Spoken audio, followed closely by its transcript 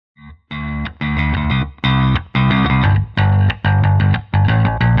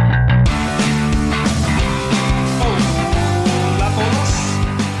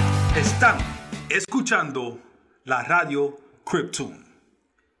escuchando la radio Criptomonedas.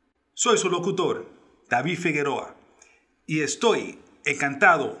 Soy su locutor, David Figueroa, y estoy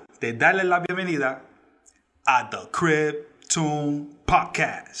encantado de darle la bienvenida a The Criptomonedas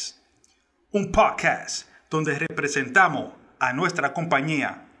Podcast, un podcast donde representamos a nuestra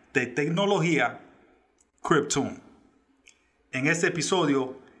compañía de tecnología Criptomonedas. En este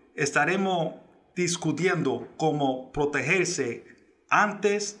episodio estaremos discutiendo cómo protegerse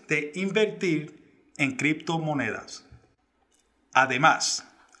antes de invertir en criptomonedas. Además,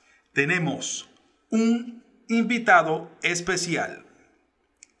 tenemos un invitado especial.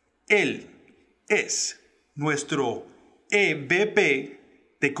 Él es nuestro EVP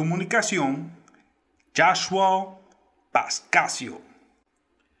de comunicación, Joswal Pascasio.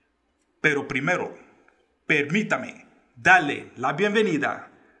 Pero primero, permítame darle la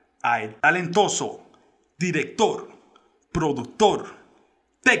bienvenida al talentoso director, productor,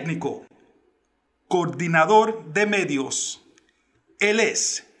 técnico, coordinador de medios. Él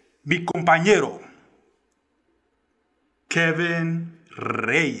es mi compañero, Kevin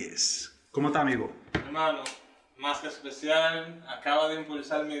Reyes. ¿Cómo está, amigo? Hermano, más que especial, acaba de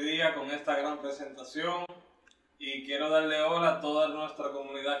impulsar mi día con esta gran presentación y quiero darle hola a toda nuestra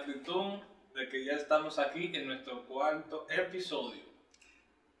comunidad Criptomonedas de que ya estamos aquí en nuestro cuarto episodio.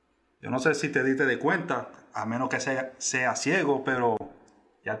 Yo no sé si te diste de cuenta, a menos que sea ciego, pero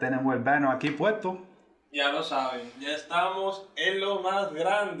ya tenemos el banner aquí puesto. Ya lo saben, ya estamos en lo más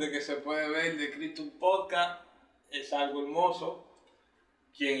grande que se puede ver de Criptomonedas Podcast. Es algo hermoso.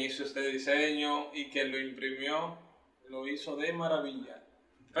 Quien hizo este diseño y quien lo imprimió, lo hizo de maravilla.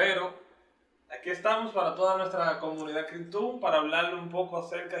 Pero aquí estamos para toda nuestra comunidad Criptomonedas para hablarle un poco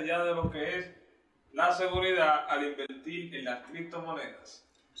acerca ya de lo que es la seguridad al invertir en las criptomonedas.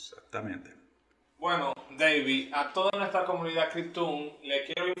 Exactamente. Bueno, David, a toda nuestra comunidad Criptomonedas le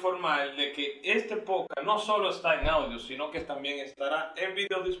quiero informar de que este podcast no solo está en audio, sino que también estará en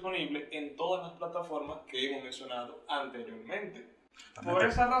video disponible en todas las plataformas que hemos mencionado anteriormente. Por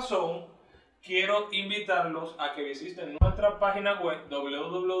esa razón, quiero invitarlos a que visiten nuestra página web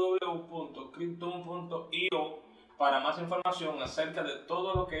www.criptomonedas.io para más información acerca de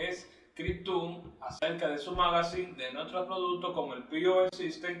todo lo que es Criptomonedas, acerca de su magazine, de nuestros productos como el POS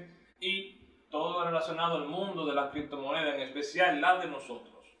System y todo relacionado al mundo de las criptomonedas, en especial la de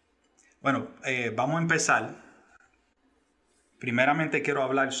nosotros. Bueno, vamos a empezar. Primeramente quiero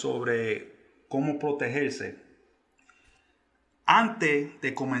hablar sobre cómo protegerse antes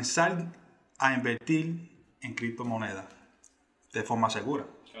de comenzar a invertir en criptomonedas de forma segura.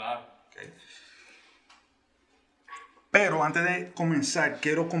 Claro. Okay. Pero antes de comenzar,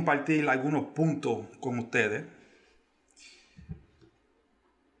 quiero compartir algunos puntos con ustedes.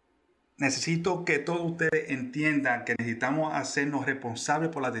 Necesito que todos ustedes entiendan que necesitamos hacernos responsables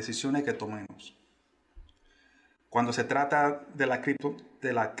por las decisiones que tomemos. Cuando se trata de las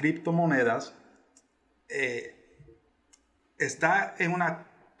criptomonedas, está en una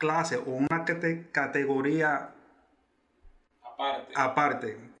clase o una categoría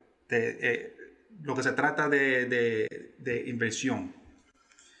aparte de lo que se trata de inversión,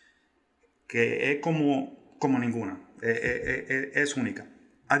 que es como ninguna, es única.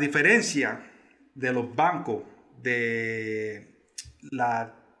 A diferencia de los bancos, de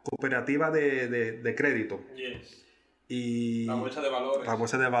la cooperativa de crédito, Yes. y La bolsa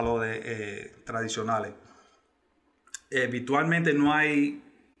de valores, tradicionales, virtualmente no hay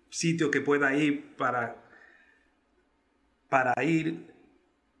sitio que pueda ir para ir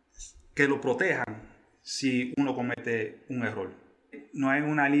que lo protejan si uno comete un error. No hay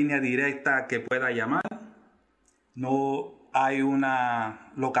una línea directa que pueda llamar, no hay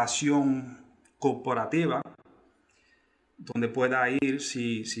una locación corporativa donde pueda ir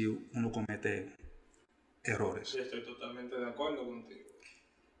si uno comete errores. Sí, estoy totalmente de acuerdo contigo.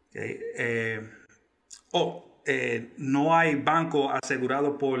 Okay. No hay banco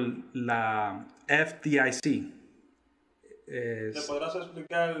asegurado por la FDIC. ¿Te podrás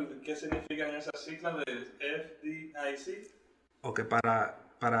explicar qué significan esas siglas de FDIC? Ok,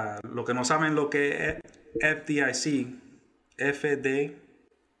 para los que no saben lo que es FDIC, FDIC.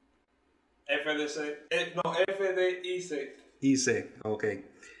 Ok.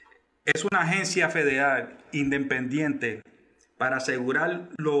 Es una agencia federal independiente para asegurar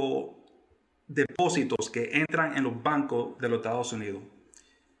los depósitos que entran en los bancos de los Estados Unidos.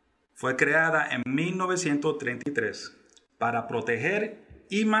 Fue creada en 1933 para proteger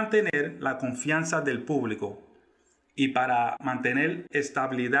y mantener la confianza del público y para mantener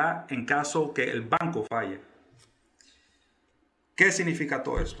estabilidad en caso que el banco falle. ¿Qué significa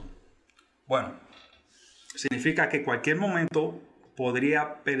todo esto? Bueno, significa que cualquier momento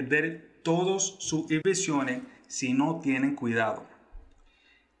podría perder todas sus inversiones si no tienen cuidado.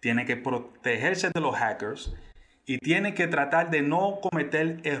 Tienen que protegerse de los hackers y tienen que tratar de no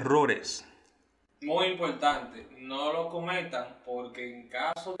cometer errores. Muy importante, no lo cometan porque en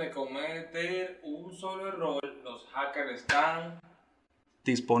caso de cometer un solo error, los hackers están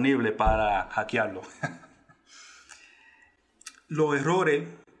Disponibles para hackearlo. Los errores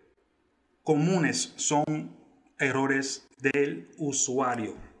comunes son errores del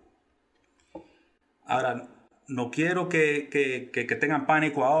usuario. Ahora, no quiero que tengan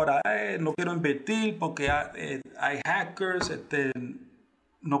pánico ahora. No quiero invertir porque hay hackers.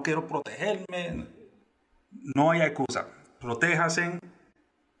 No quiero protegerme. No hay excusa. Protéjanse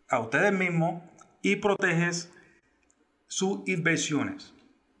a ustedes mismos y proteges sus inversiones.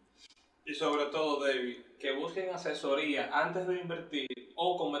 y sobre todo, David, que busquen asesoría antes de invertir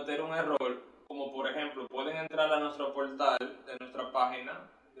o cometer un error, como por ejemplo pueden entrar a nuestro portal de nuestra página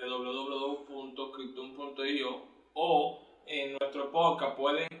de www.cryptum.io o en nuestro podcast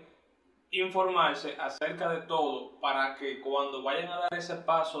pueden informarse acerca de todo para que cuando vayan a dar ese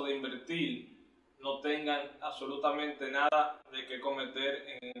paso de invertir no tengan absolutamente nada de que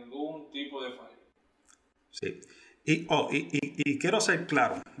cometer en algún tipo de fallo. Sí. Y quiero ser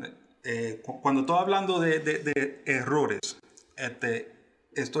claro. Cuando estoy hablando de errores,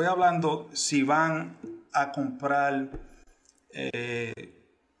 estoy hablando si van a comprar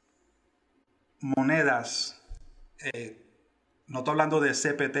monedas. No estoy hablando de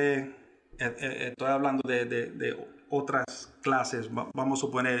CPT, estoy hablando de otras clases. Vamos a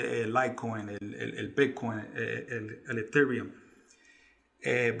suponer el Litecoin, el Bitcoin, el Ethereum.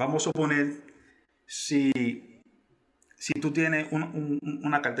 Vamos a suponer si tú tienes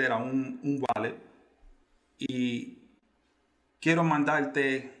una cartera, un wallet, y quiero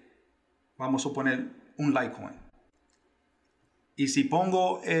mandarte, vamos a suponer, un Litecoin. Y si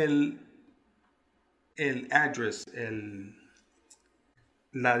pongo el address,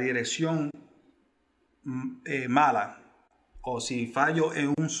 la dirección mala, o si fallo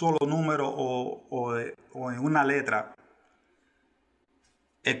en un solo número o en una letra,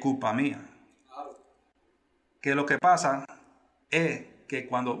 es culpa mía. Que lo que pasa es que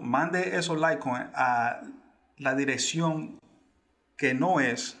cuando mande esos Litecoin a la dirección que no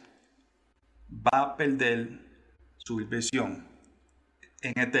es, va a perder su inversión.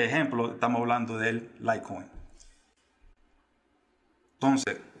 En este ejemplo estamos hablando del Litecoin.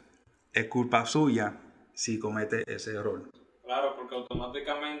 Entonces, es culpa suya si comete ese error. Claro, porque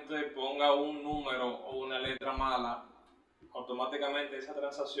automáticamente ponga un número o una letra mala, automáticamente esa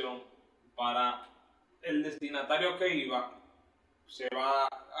transacción para el destinatario que iba se va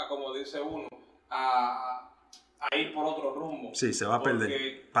a, como dice uno, a ir por otro rumbo. Sí, se va a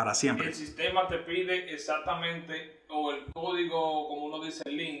perder para siempre. El sistema te pide exactamente, o el código, como uno dice,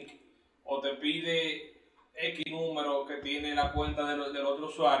 el link, o te pide X número que tiene la cuenta del otro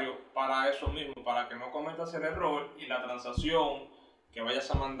usuario para eso mismo, para que no cometas el error y la transacción que vayas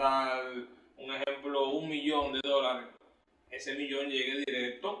a mandar, un ejemplo, $1.000.000, ese millón llegue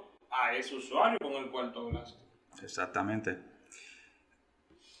directo a ese usuario con el cual tú hablaste. Exactamente.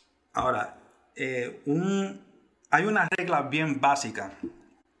 Ahora, hay una regla bien básica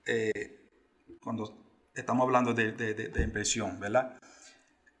cuando estamos hablando de inversión, ¿verdad?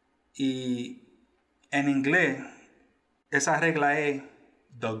 Y en inglés, esa regla es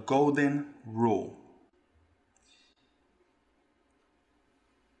the golden rule.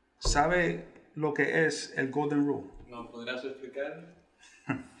 ¿Sabe lo que es el golden rule? ¿Nos podrías explicar?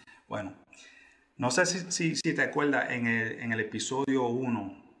 Bueno, no sé si te acuerdas en el episodio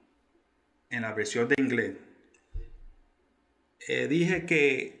 1, en la versión de inglés, dije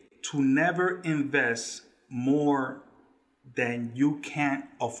que to never invest more than you can't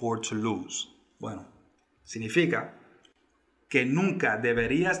afford to lose. Bueno, significa que nunca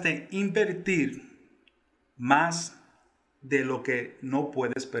deberías de invertir más de lo que no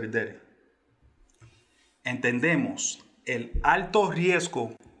puedes perder. Entendemos, el alto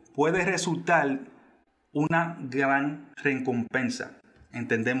riesgo puede resultar una gran recompensa.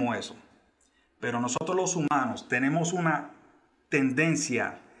 Entendemos eso. Pero nosotros los humanos tenemos una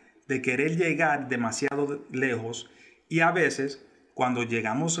tendencia de querer llegar demasiado lejos y a veces cuando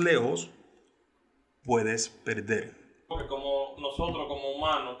llegamos lejos puedes perder. Porque como nosotros como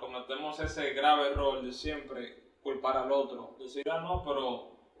humanos cometemos ese grave error de siempre culpar al otro, decir, no,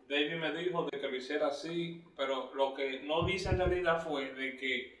 pero David me dijo de que lo hiciera así, pero lo que no dice en realidad fue de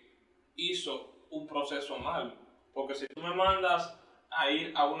que hizo un proceso mal. Porque si tú me mandas a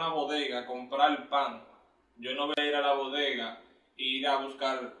ir a una bodega a comprar pan, yo no voy a ir a la bodega e ir a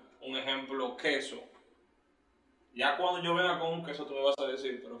buscar, un ejemplo, queso. Ya cuando yo venga con un queso, tú me vas a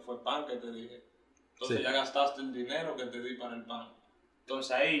decir, pero fue pan que te dije. Entonces Sí. ya gastaste el dinero que te di para el pan.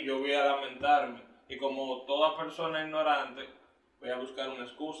 Entonces ahí yo voy a lamentarme. Y como toda persona ignorante, voy a buscar una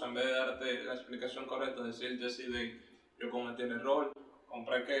excusa. En vez de darte la explicación correcta, decirte así de, yo cometí el error,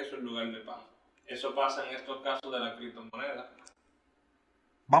 compré queso en lugar de pan. Eso pasa en estos casos de la criptomoneda.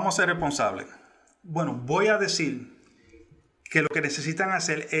 Vamos a ser responsables. Bueno, voy a decir que lo que necesitan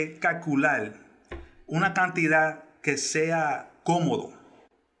hacer es calcular una cantidad que sea cómodo.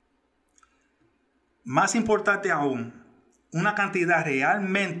 Más importante aún, una cantidad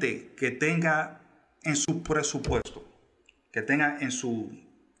realmente que tenga en su presupuesto, que tenga en su,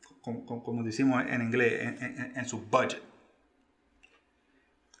 como decimos en inglés, en su budget.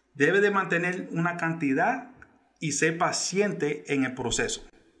 Debe de mantener una cantidad y ser paciente en el proceso.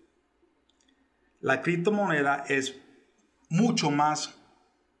 La criptomoneda es mucho más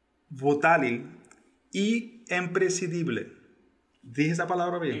volátil y imprescindible. ¿Dije esa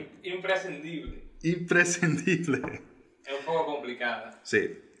palabra bien? Imprescindible. Imprescindible. Es un poco complicada.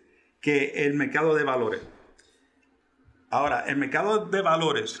 Sí. Que el mercado de valores. Ahora, el mercado de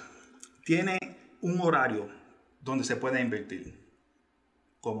valores tiene un horario donde se puede invertir.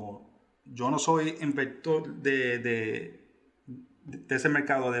 Como yo no soy inversor de ese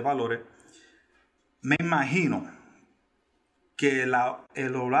mercado de valores, me imagino que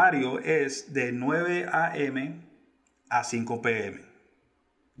el horario es de 9 a.m. a 5 p.m.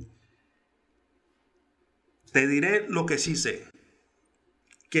 Te diré lo que sí sé,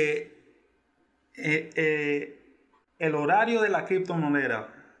 que el horario de la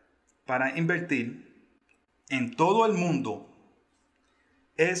criptomoneda para invertir en todo el mundo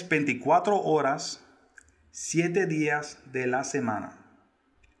es 24 horas, 7 días de la semana.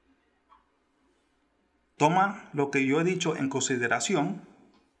 Toma lo que yo he dicho en consideración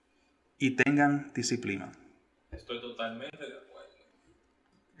y tengan disciplina. Estoy totalmente de acuerdo.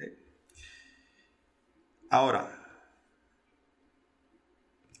 Ahora,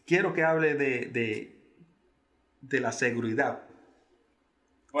 quiero que hable de la seguridad.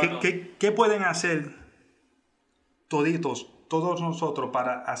 Bueno, ¿Qué pueden hacer todos nosotros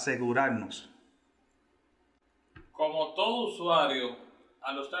para asegurarnos? como todo usuario,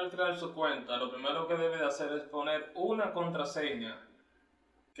 al usted crear su cuenta, lo primero que debe de hacer es poner una contraseña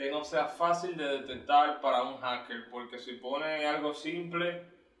que no sea fácil de detectar para un hacker, porque si pone algo simple,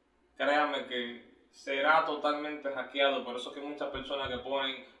 créame que será totalmente hackeado. Por eso que muchas personas que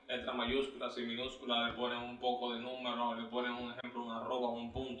ponen letras mayúsculas y minúsculas, le ponen un poco de número, le ponen un ejemplo, un arroba,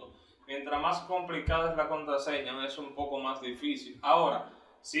 un punto. Mientras más complicada es la contraseña, es un poco más difícil. Ahora,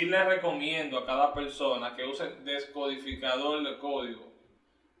 sí les recomiendo a cada persona que use descodificador de código.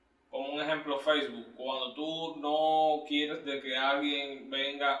 Como un ejemplo, Facebook. Cuando tú no quieres de que alguien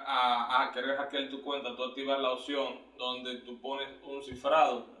venga a querer hackear tu cuenta, tú activas la opción donde tú pones un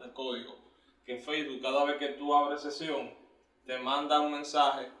cifrado de código. Que Facebook, cada vez que tú abres sesión, te manda un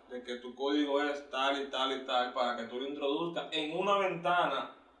mensaje de que tu código es tal y tal y tal para que tú lo introduzcas en una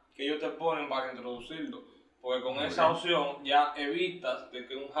ventana que ellos te ponen para introducirlo. Porque con esa opción ya evitas de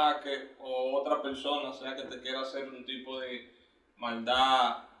que un hacker o otra persona, sea que te quiera hacer un tipo de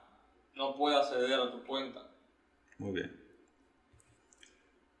maldad, no puede acceder a tu cuenta. Muy bien.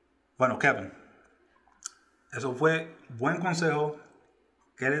 Bueno, Kevin, eso fue buen consejo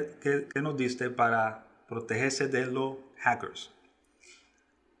que nos diste para protegerse de los hackers.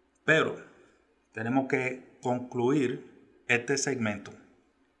 Pero tenemos que concluir este segmento.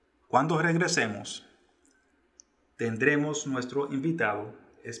 Cuando regresemos, tendremos nuestro invitado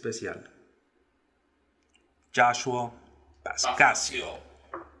especial, Joswal Pascasio.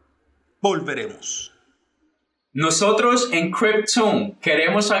 Volveremos. Nosotros en Cryptome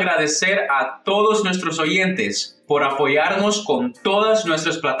queremos agradecer a todos nuestros oyentes por apoyarnos con todas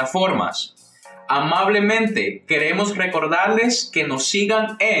nuestras plataformas. Amablemente queremos recordarles que nos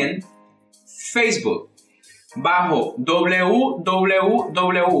sigan en Facebook bajo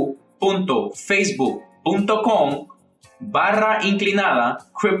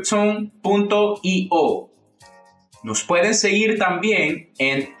www.facebook.com/Cryptome.io. Nos pueden seguir también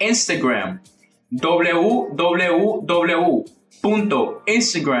en Instagram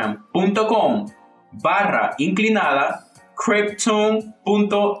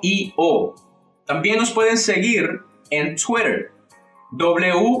www.instagram.com/Cryptome.io. También nos pueden seguir en Twitter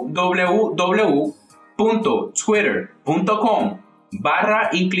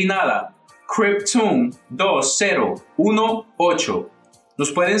www.twitter.com/Cryptome2018.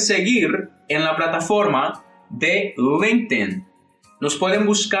 Nos pueden seguir en la plataforma de LinkedIn. Nos pueden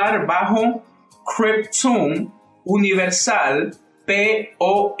buscar bajo Cryptome Universal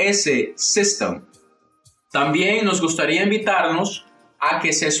POS System. También nos gustaría invitarnos a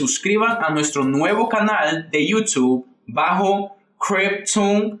que se suscriban a nuestro nuevo canal de YouTube bajo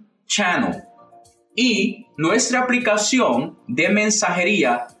Crypto Channel y nuestra aplicación de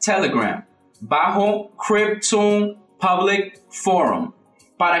mensajería Telegram bajo Crypto Public Forum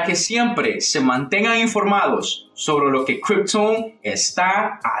para que siempre se mantengan informados sobre lo que Crypto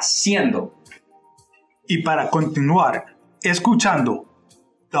está haciendo. Y para continuar escuchando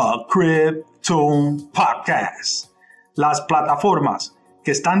The Crypto Podcast, las plataformas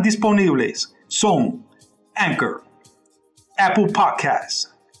que están disponibles son Anchor, Apple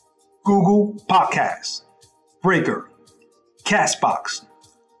Podcasts, Google Podcasts, Breaker, Castbox,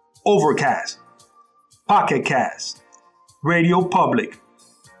 Overcast, Pocket Cast, Radio Public,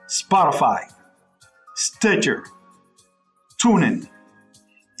 Spotify, Stitcher, TuneIn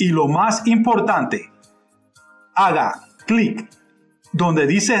y lo más importante, haga clic donde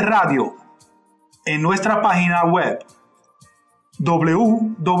dice radio en nuestra página web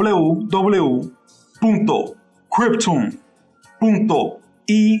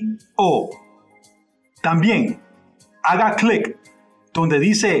www.crypton.io. También haga clic donde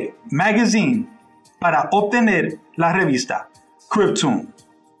dice Magazine para obtener la revista Crypton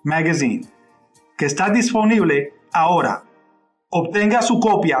Magazine, que está disponible ahora. Obtenga su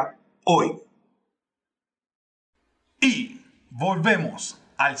copia hoy. Y volvemos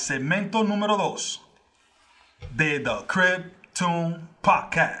al segmento número 2 de The Crypton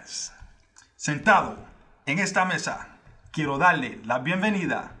Podcast. Sentado en esta mesa, quiero darle la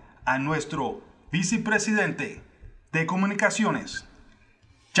bienvenida a nuestro vicepresidente de comunicaciones,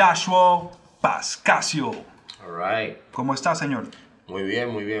 Joswal Pascasio. All right. ¿Cómo está, señor? Muy bien,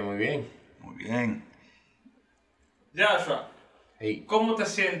 muy bien, muy bien. Muy bien. Joshua, Hey, ¿cómo te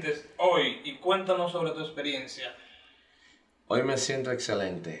sientes hoy? Y cuéntanos sobre tu experiencia. hoy me siento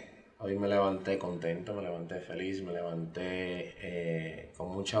excelente. Hoy me levanté contento, me levanté feliz, me levanté con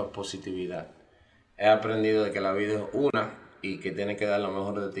mucha positividad. He aprendido de que la vida es una y que tienes que dar lo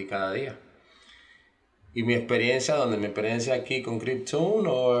mejor de ti cada día. Y mi experiencia, mi experiencia aquí con Crypton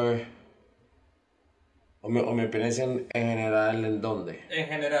o mi experiencia en general, ¿en dónde? En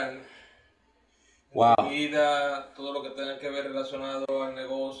general. Wow. Tu vida, todo lo que tenga que ver relacionado al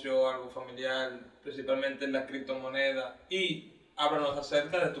negocio, algo familiar, principalmente en las criptomonedas. Y háblanos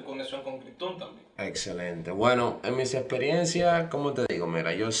acerca de tu conexión con Crypton también. Excelente. Bueno, en mis experiencias, como te digo,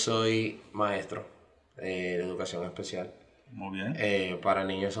 mira, yo soy maestro de educación especial Muy bien. para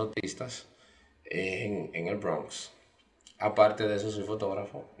niños autistas en el Bronx. Aparte de eso, soy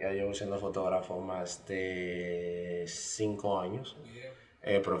fotógrafo. Ya llevo siendo fotógrafo más de 5 años.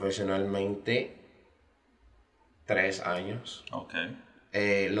 Profesionalmente, 3 años. Ok.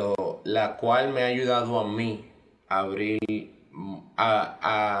 La cual me ha ayudado a mí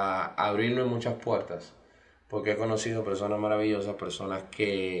a abrirme muchas puertas. Porque he conocido personas maravillosas, personas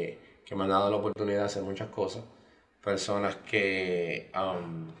que me han dado la oportunidad de hacer muchas cosas. Personas que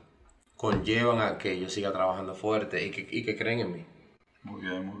conllevan a que yo siga trabajando fuerte y que creen en mí. Muy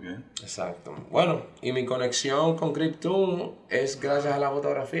bien, muy bien. Exacto. Bueno, y mi conexión con Crypton es gracias a la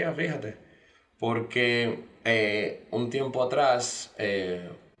fotografía, fíjate. Porque un tiempo atrás,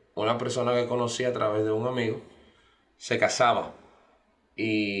 una persona que conocí a través de un amigo se casaba.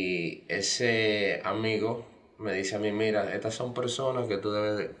 Y ese amigo me dice a mí, mira, estas son personas que tú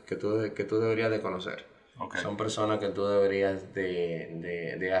deberías de conocer. Okay. Son personas que tú deberías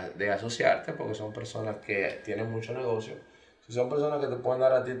de asociarte porque son personas que tienen mucho negocio. Son personas que te pueden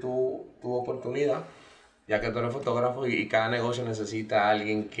dar a ti tu oportunidad, ya que tú eres fotógrafo y cada negocio necesita a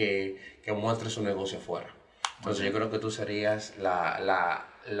alguien que muestre su negocio afuera. Entonces yo creo que tú serías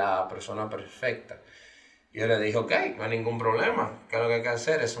la persona perfecta. Yo le dije, ok, no hay ningún problema. ¿Qué es lo que hay que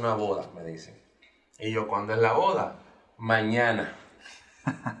hacer? Es una boda, me dicen. Y yo, ¿cuándo es la boda? Mañana.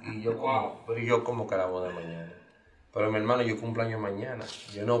 Y yo, como que la boda es mañana. Pero mi hermano, yo cumplo años mañana.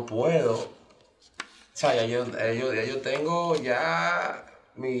 Yo no puedo. O sea, ya yo tengo ya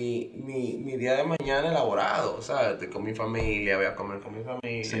mi día de mañana elaborado. O sea, estoy con mi familia, voy a comer con mi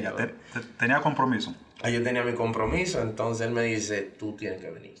familia. Sí, ya tenía compromiso. Yo tenía mi compromiso, entonces él me dice, tú tienes que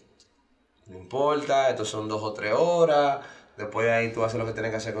venir. No importa, estos son 2 o 3 horas. Después de ahí tú haces lo que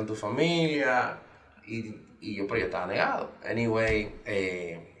tienes que hacer con tu familia. Pero yo estaba negado. Anyway,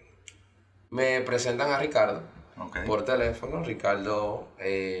 me presentan a Ricardo por teléfono. Ricardo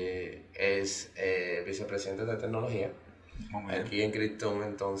es vicepresidente de tecnología aquí en Crypton.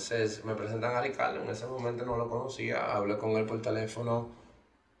 Entonces me presentan a Ricardo. En ese momento no lo conocía. Hablé con él por teléfono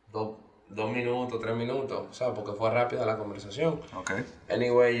 2 minutos, 3 minutos. O sea, porque fue rápida la conversación.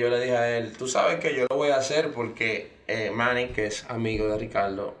 Anyway, yo le dije a él, tú sabes que yo lo voy a hacer porque Manny, que es amigo de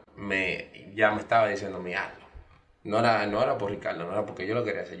Ricardo, ya me estaba diciendo mi algo. No era por Ricardo, no era porque yo lo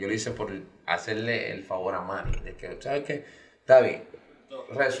quería hacer. Yo lo hice por hacerle el favor a Manny. De que, ¿sabes qué? Está bien.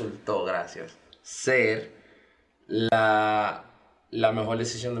 Resultó, gracias, ser la mejor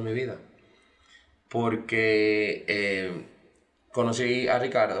decisión de mi vida. Porque conocí a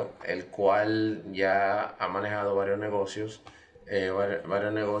Ricardo, el cual ya ha manejado varios negocios de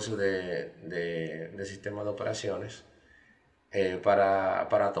sistemas de operaciones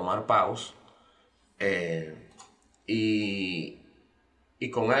para tomar pagos. Y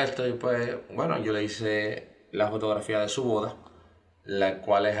con esto, pues, bueno, yo le hice la fotografía de su boda, las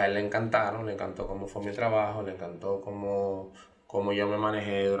cuales a él le encantaron, le encantó cómo fue mi trabajo, le encantó cómo yo me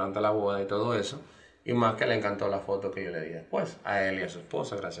manejé durante la boda y todo eso. Y más que le encantó la foto que yo le di después, a él y a su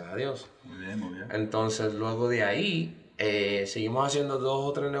esposa, gracias a Dios. Muy bien, muy bien. Entonces, luego de ahí, seguimos haciendo 2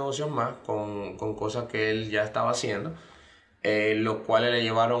 o 3 negocios más con cosas que él ya estaba haciendo. Los cuales le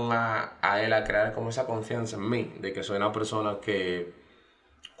llevaron a él a crear como esa confianza en mí, de que soy una persona que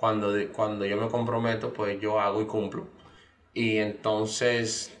cuando yo me comprometo, pues yo hago y cumplo. Y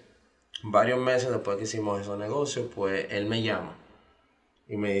entonces, varios meses después que hicimos esos negocios, pues él me llama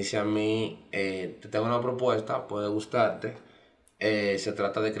y me dice a mí, te tengo una propuesta, puede gustarte, se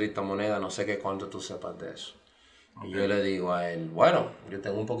trata de criptomonedas, no sé qué cuánto tú sepas de eso. Okay. Y yo le digo a él, bueno, yo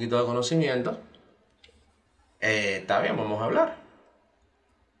tengo un poquito de conocimiento. Está bien, vamos a hablar.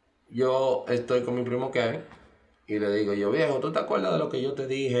 Yo estoy con mi primo Kevin y le digo yo, viejo, ¿tú te acuerdas de lo que yo te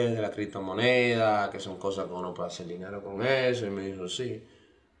dije de la criptomoneda? Que son cosas que uno puede hacer dinero con eso. Y me dijo, sí.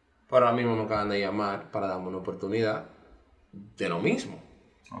 Pero ahora mismo me acaban de llamar para darme una oportunidad de lo mismo.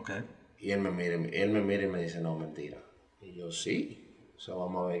 Okay. Y él me mira y me dice, no, mentira. Y yo, sí.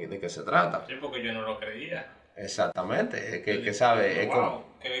 Vamos a ver de qué se trata. Sí, porque yo no lo creía. Exactamente, es que sabe. Wow,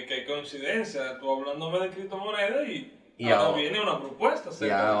 qué coincidencia, tú hablándome de criptomonedas y ahora viene una propuesta. Y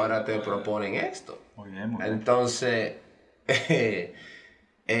ahora te proponen esto. Muy bien, muy bien. Entonces,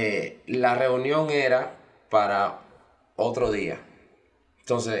 la reunión era para otro día.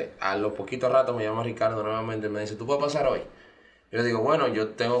 Entonces, a los poquitos ratos me llama Ricardo nuevamente y me dice, ¿tú puedes pasar hoy? Yo le digo, bueno, yo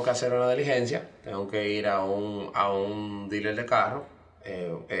tengo que hacer una diligencia, tengo que ir a un dealer de carro,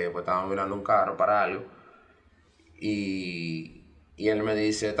 pues estaba mirando un carro para algo. Y él me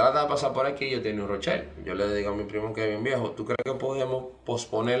dice, trata de pasar por aquí, yo tengo un Rochelle. Yo le digo a mi primo Kevin, viejo, ¿tú crees que podemos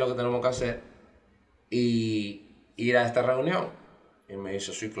posponer lo que tenemos que hacer y ir a esta reunión? Y me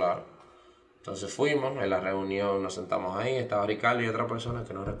dice, sí, claro. Entonces fuimos, en la reunión nos sentamos ahí, estaba Ricardo y otra persona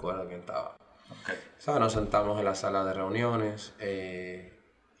que no recuerdo quién estaba. Okay. O sea, nos sentamos en la sala de reuniones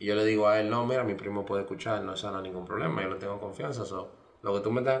y yo le digo a él, no, mira, mi primo puede escuchar, no hay ningún problema, yo le tengo confianza, lo que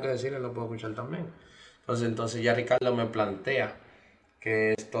tú me tengas que decir, él lo puede escuchar también. Entonces ya Ricardo me plantea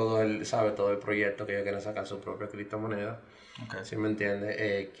que es todo el proyecto que ellos quieren sacar su propia criptomoneda. Okay. ¿Sí me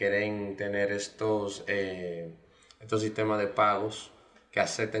entiendes? Quieren tener estos sistemas de pagos que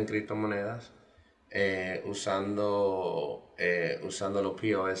acepten criptomonedas usando los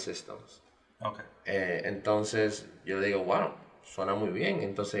POS systems. Okay. Entonces yo le digo, bueno, suena muy bien.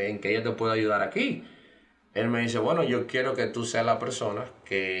 Entonces, ¿en qué yo te puedo ayudar aquí? Él me dice, bueno, yo quiero que tú seas la persona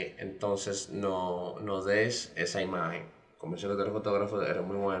que entonces nos des esa imagen. Como yo que eres fotógrafo, eres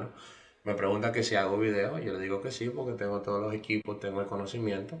muy bueno. Me pregunta que si hago video, yo le digo que sí, porque tengo todos los equipos, tengo el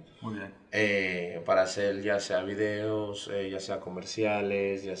conocimiento. Muy bien. Para hacer ya sea videos, ya sea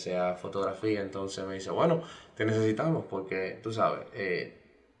comerciales, ya sea fotografía. Entonces me dice, bueno, te necesitamos porque tú sabes,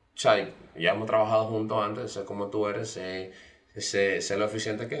 ya hemos trabajado juntos antes, sé cómo tú eres, sé lo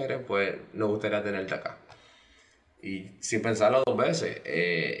eficiente que eres, pues nos gustaría tenerte acá. Y sin pensarlo 2 veces,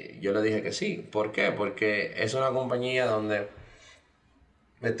 yo le dije que sí. ¿Por qué? Porque es una compañía donde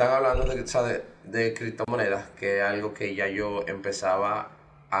me están hablando de criptomonedas, que es algo que ya yo empezaba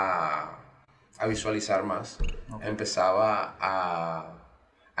a visualizar más, okay. Empezaba a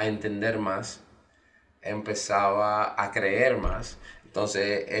entender más, empezaba a creer más.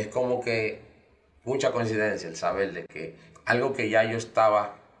 Entonces es como que mucha coincidencia el saber de que algo que ya yo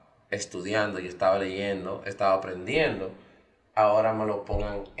estaba estudiando, yo estaba leyendo, estaba aprendiendo, ahora me lo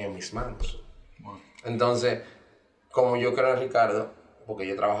pongan en mis manos. Bueno. Entonces, como yo creo en Ricardo, porque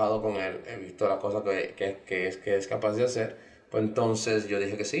yo he trabajado con él, he visto las cosas que es capaz de hacer, pues entonces yo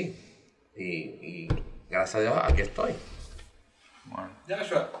dije que sí. Y gracias a Dios, aquí estoy. Bueno.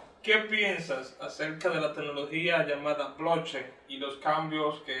 Joshua, ¿qué piensas acerca de la tecnología llamada blockchain y los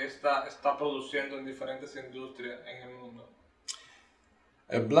cambios que esta está produciendo en diferentes industrias en el mundo?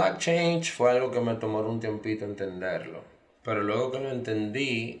 El blockchain fue algo que me tomó un tiempito entenderlo, pero luego que lo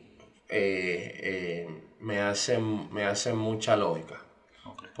entendí, me hace mucha lógica.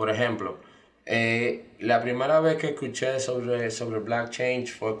 Okay. Por ejemplo, La primera vez que escuché sobre blockchain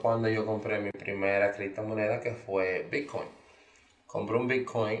fue cuando yo compré mi primera criptomoneda, que fue Bitcoin. Compré un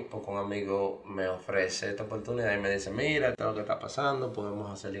Bitcoin porque un amigo me ofrece esta oportunidad y me dice, mira, esto es lo que está pasando,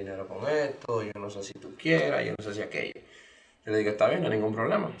 podemos hacer dinero con esto, yo no sé si tú quieras, yo no sé si aquello. Yo le digo, está bien, no hay ningún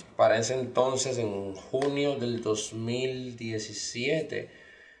problema. Para ese entonces, en junio del 2017,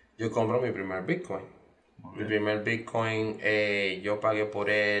 yo compro mi primer Bitcoin. Mi primer Bitcoin, yo pagué por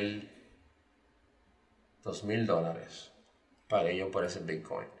él $2,000. Pagué yo por ese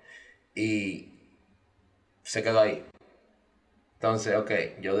Bitcoin. Y se quedó ahí. Entonces, ok,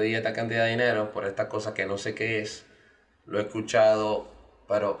 yo di esta cantidad de dinero por esta cosa que no sé qué es. Lo he escuchado,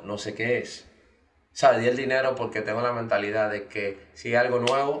 pero no sé qué es. O sea, di el dinero porque tengo la mentalidad de que si hay algo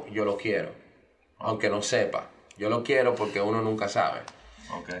nuevo, yo lo quiero. Aunque no sepa. Yo lo quiero porque uno nunca sabe.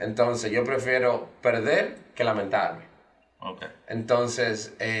 Okay. Entonces, yo prefiero perder que lamentarme. Okay.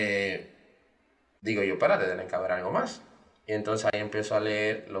 Entonces, digo yo, espérate, tiene que haber algo más. Y entonces ahí empiezo a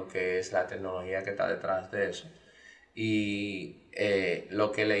leer lo que es la tecnología que está detrás de eso. Y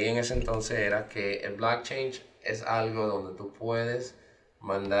lo que leí en ese entonces era que el blockchain es algo donde tú puedes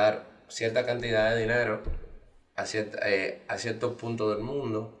mandar cierta cantidad de dinero a ciertos puntos del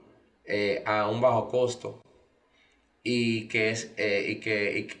mundo a un bajo costo y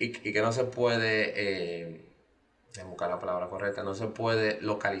que no se puede, déjame buscar la palabra correcta, no se puede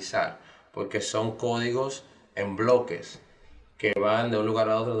localizar porque son códigos en bloques que van de un lugar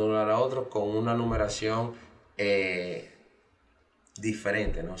a otro, de un lugar a otro con una numeración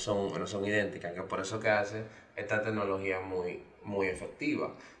diferente, no son idénticas, que por eso que hace esta tecnología muy, muy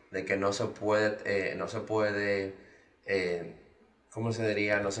efectiva, de que no se puede, ¿cómo se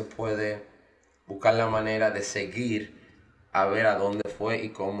diría? No se puede buscar la manera de seguir a ver a dónde fue y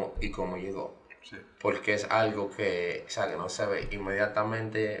cómo llegó. Sí. Porque es algo que, o sea, que no se ve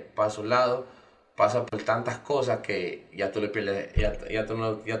inmediatamente para su lado, pasa por tantas cosas que ya tú le pierdes, ya tú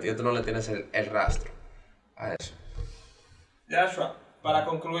no le tienes el rastro a eso. Joshua, para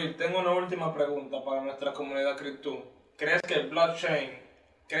concluir, tengo una última pregunta para nuestra comunidad cripto. ¿Crees que el blockchain,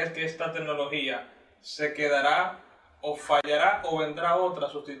 crees que esta tecnología se quedará o fallará o vendrá otra a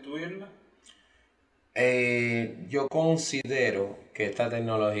sustituirla? Yo considero que esta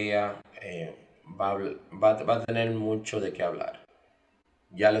tecnología va a tener mucho de qué hablar.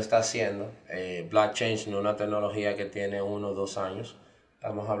 Ya lo está haciendo. Blockchain no es una tecnología que tiene 1 o 2 años.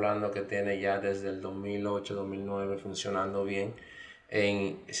 Estamos hablando que tiene ya desde el 2008, 2009 funcionando bien.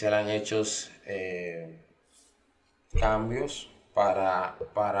 Se le han hecho cambios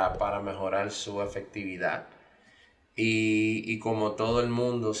para mejorar su efectividad. Y como todo el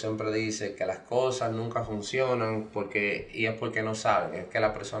mundo siempre dice que las cosas nunca funcionan y es porque no saben, es que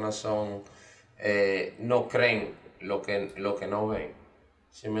las personas no creen lo que no ven.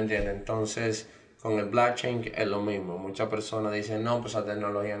 ¿Sí me entienden? Entonces, con el blockchain es lo mismo. Muchas personas dicen, no, pues esa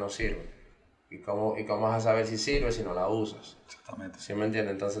tecnología no sirve. ¿Y cómo vas a saber si sirve si no la usas? Exactamente. ¿Sí me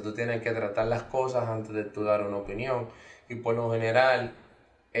entiendes? Entonces tú tienes que tratar las cosas antes de tú dar una opinión. Y por lo general,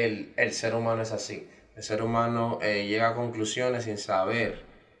 el ser humano es así. El ser humano llega a conclusiones sin saber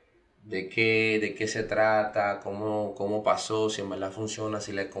de qué se trata, cómo pasó, si en verdad funciona,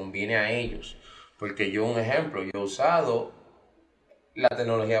 si le conviene a ellos. Porque yo, un ejemplo, yo he usado la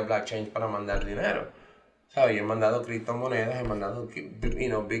tecnología blockchain para mandar dinero. ¿Sabes? Yo he mandado criptomonedas, he mandado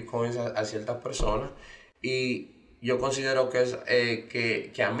bitcoins a ciertas personas y yo considero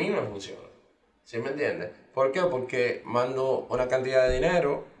que a mí me funciona. ¿Sí me entiendes? ¿Por qué? Porque mando una cantidad de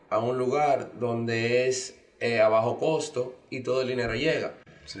dinero a un lugar donde es a bajo costo y todo el dinero llega.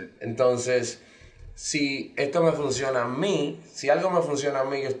 Sí. Entonces, si esto me funciona a mí, si algo me funciona a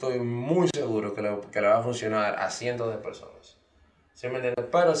mí, yo estoy muy seguro que le va a funcionar a cientos de personas. ¿Sí me entiendes?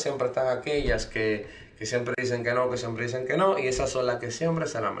 Pero siempre están aquellas que siempre dicen que no, que siempre dicen que no, y esas son las que siempre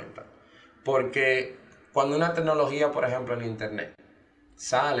se lamentan. Porque cuando una tecnología, por ejemplo, el Internet,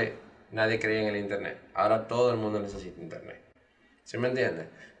 sale, nadie creía en el Internet. Ahora todo el mundo necesita Internet. ¿Sí me entiendes?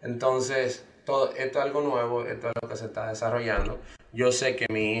 Entonces, esto es algo nuevo, esto es lo que se está desarrollando. Yo sé que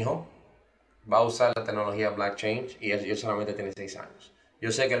mi hijo va a usar la tecnología blockchain y él solamente tiene 6 años.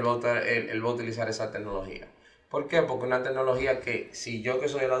 Yo sé que él va a utilizar esa tecnología. ¿Por qué? Porque una tecnología que si yo que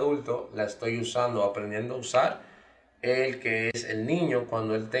soy el adulto la estoy usando, aprendiendo a usar, él que es el niño,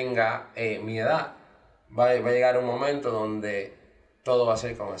 cuando él tenga mi edad, va a llegar un momento donde todo va a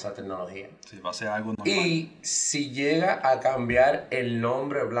ser con esa tecnología. Sí, va a ser algo normal. Y si llega a cambiar el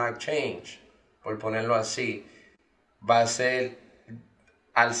nombre blockchain, por ponerlo así, va a ser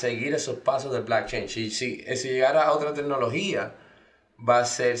al seguir esos pasos de blockchain. Si llegara a otra tecnología, va a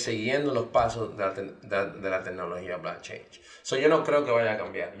ser siguiendo los pasos de la tecnología blockchain. So, yo no creo que vaya a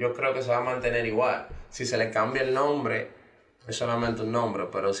cambiar. Yo creo que se va a mantener igual. Si se le cambia el nombre, es solamente un nombre,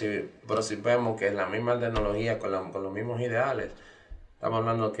 pero si vemos que es la misma tecnología con los mismos ideales, estamos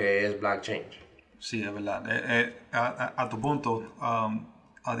hablando que es blockchain. Sí, es verdad. A tu punto,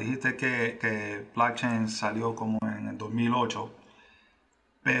 dijiste que blockchain salió como en el 2008,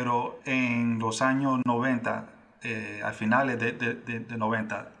 pero en los años 90, a finales de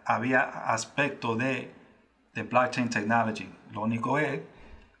 90, había aspectos de blockchain technology. Lo único es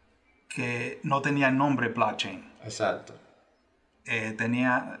que no tenía el nombre blockchain. Exacto.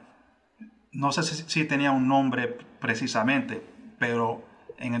 No sé si tenía un nombre precisamente, pero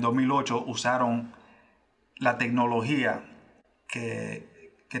en el 2008 usaron la tecnología que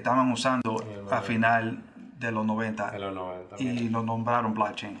estaban usando a final de los 90, y lo nombraron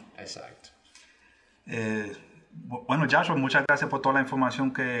blockchain. Exacto. Bueno, Joshua, muchas gracias por toda la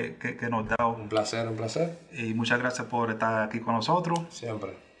información que nos da. Un placer. Y muchas gracias por estar aquí con nosotros.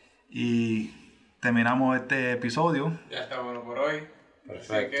 Siempre. Y terminamos este episodio. Ya está bueno por hoy.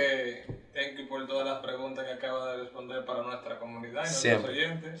 Perfecto. Así que, thank you por todas las preguntas que acaba de responder para nuestra comunidad y nuestros Siempre.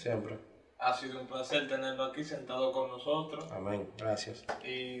 oyentes. Siempre. Ha sido un placer tenerlo aquí sentado con nosotros. Amén. Gracias.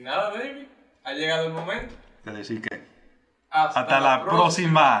 Y nada, David, ha llegado el momento De decir que hasta hasta la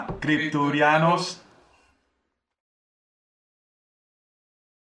próxima, cripturianos.